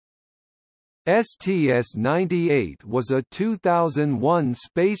STS-98 was a 2001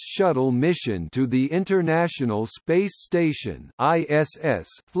 Space Shuttle mission to the International Space Station (ISS)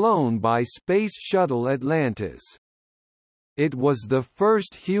 flown by Space Shuttle Atlantis. It was the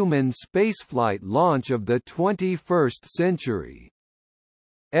first human spaceflight launch of the 21st century.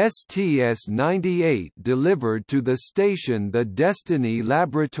 STS-98 delivered to the station the Destiny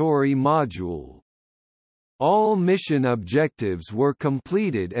Laboratory Module. All mission objectives were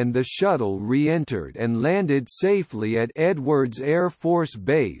completed and the shuttle re-entered and landed safely at Edwards Air Force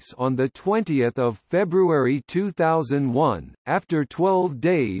Base on 20 February 2001, after 12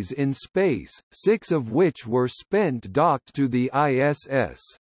 days in space, 6 of which were spent docked to the ISS.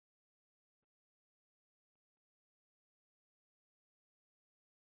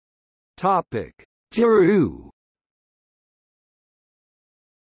 Crew.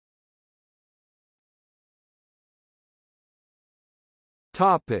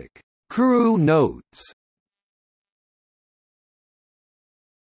 Crew notes.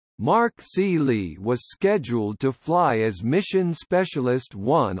 Mark C. Lee was scheduled to fly as Mission Specialist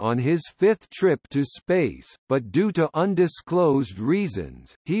 1 on his 5th trip to space, but due to undisclosed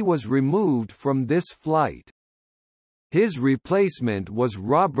reasons, he was removed from this flight. His replacement was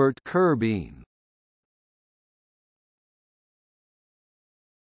Robert Kerbine.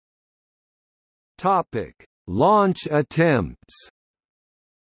 Launch attempts.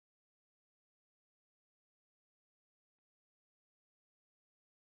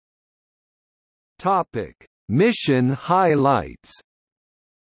 Mission highlights.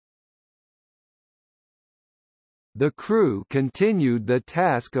 The crew continued the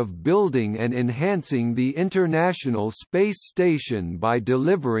task of building and enhancing the International Space Station by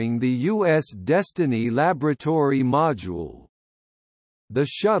delivering the U.S. Destiny Laboratory Module. The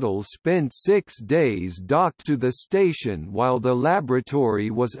shuttle spent 6 days docked to the station while the laboratory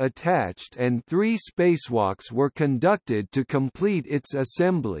was attached and 3 spacewalks were conducted to complete its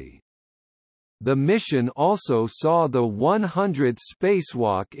assembly. The mission also saw the 100th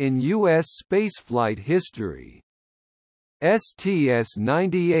spacewalk in U.S. spaceflight history.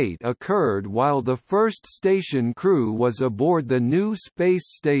 STS-98 occurred while the first station crew was aboard the new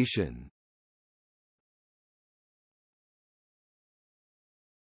space station.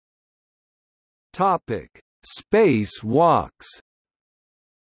 Spacewalks.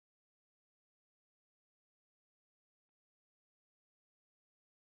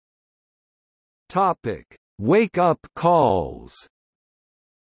 Wake-up calls.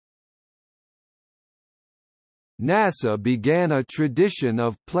 NASA began a tradition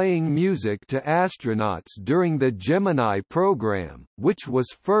of playing music to astronauts during the Gemini program, which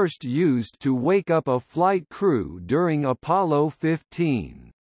was first used to wake up a flight crew during Apollo 15.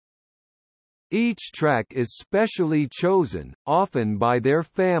 Each track is specially chosen, often by their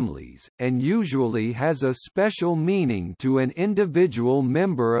families, and usually has a special meaning to an individual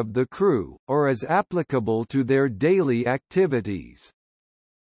member of the crew, or is applicable to their daily activities.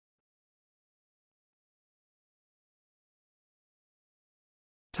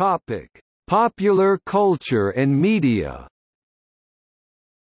 Popular culture and media.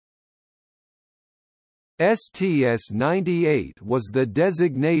 STS-98 was the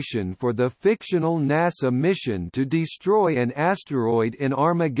designation for the fictional NASA mission to destroy an asteroid in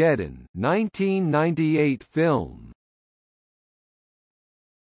Armageddon 1998 film.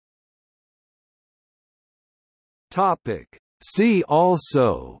 See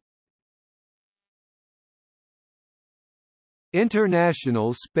also: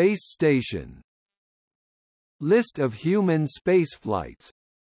 International Space Station, List of human spaceflights,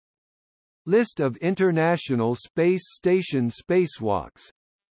 List of International Space Station spacewalks,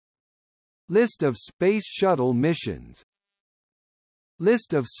 List of Space Shuttle missions,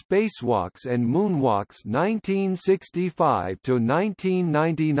 List of spacewalks and moonwalks 1965 to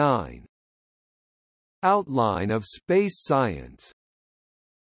 1999. Outline of space science.